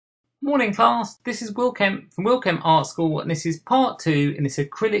Morning class, this is Will Kemp from Will Kemp Art School and this is part 2 in this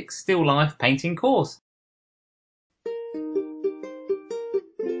acrylic still life painting course.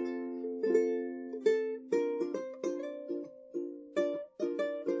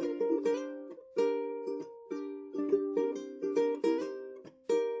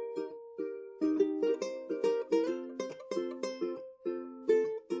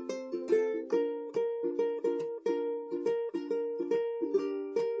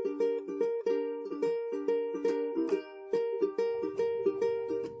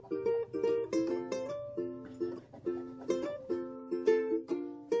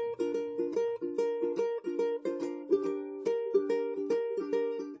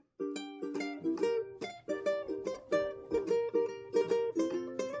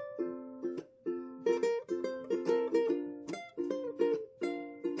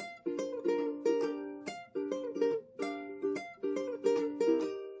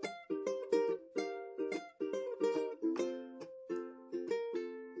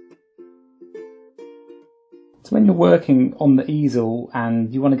 So when you're working on the easel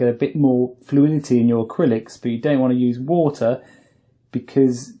and you want to get a bit more fluidity in your acrylics, but you don't want to use water,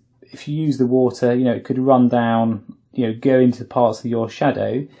 because if you use the water, it could run down, go into parts of your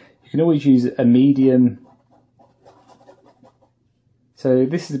shadow. You can always use a medium. So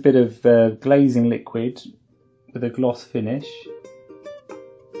this is a bit of glazing liquid with a gloss finish.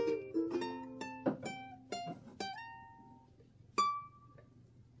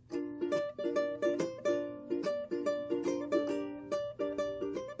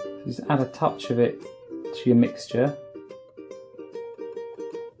 Just add a touch of it to your mixture.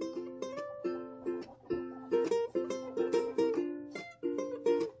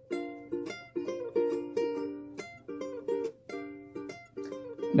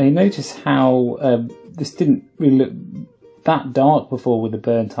 Now you notice how this didn't really look that dark before with the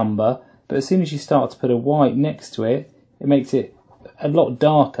burnt umber, but as soon as you start to put a white next to it, it makes it a lot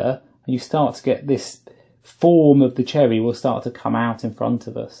darker, and you start to get this form of the cherry will start to come out in front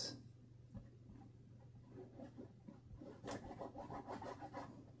of us.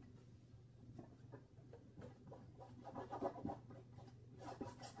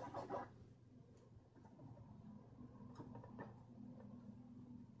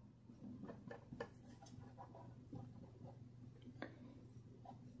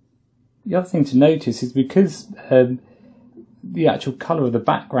 The other thing to notice is because the actual colour of the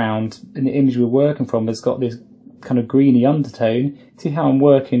background in the image we're working from has got this kind of greeny undertone. See how I'm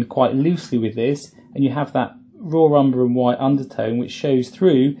working quite loosely with this, and you have that raw umber and white undertone which shows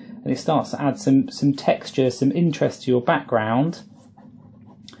through, and it starts to add some texture, some interest to your background.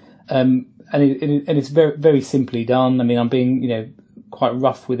 And it's very, very simply done. I mean, I'm being quite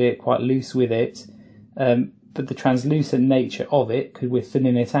rough with it, quite loose with it, but the translucent nature of it, because we're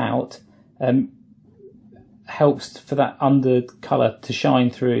thinning it out, helps for that under colour to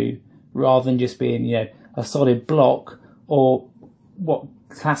shine through, rather than just being a solid block, or what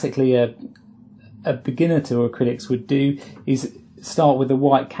classically a beginner to acrylics would do is start with a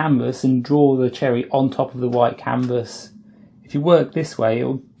white canvas and draw the cherry on top of the white canvas. If you work this way, it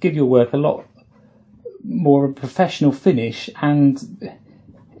will give your work a lot more of a professional finish, and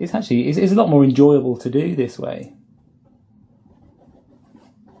it's a lot more enjoyable to do this way.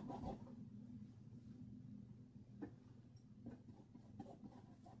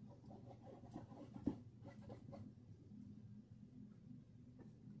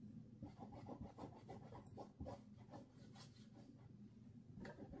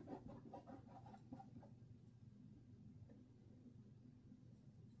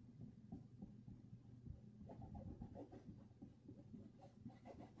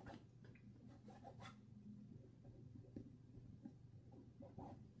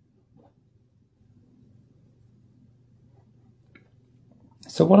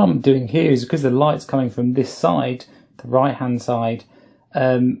 So what I'm doing here is, because the light's coming from this side, the right hand side,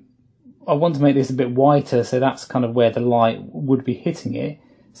 I want to make this a bit whiter, so that's kind of where the light would be hitting it.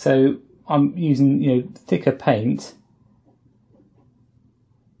 So I'm using thicker paint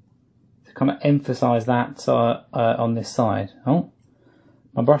to kind of emphasize that on this side. Oh,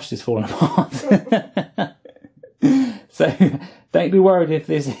 my brush is falling apart. So don't be worried if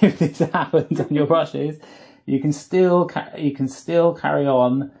this happens on your brushes. You can still carry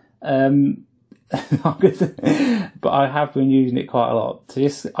on, but I have been using it quite a lot. So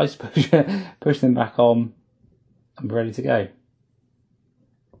I just push them back on, and we're ready to go.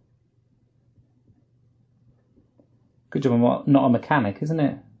 Good job I'm not a mechanic, isn't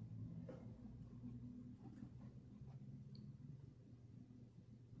it?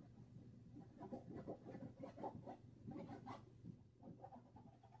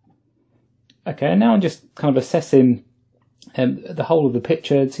 Okay, now I'm just kind of assessing the whole of the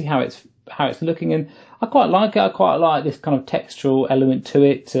picture, see how it's looking, and I quite like it. I quite like this kind of textural element to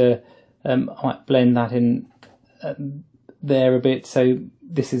it. I might blend that in there a bit, so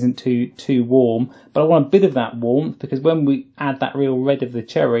this isn't too warm. But I want a bit of that warmth, because when we add that real red of the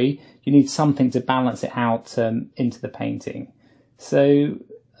cherry, you need something to balance it out into the painting. So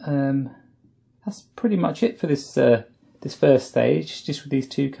that's pretty much it for this this first stage, just with these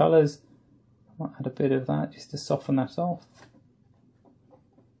two colours. I might add a bit of that just to soften that off.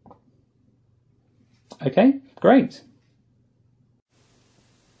 Okay, great.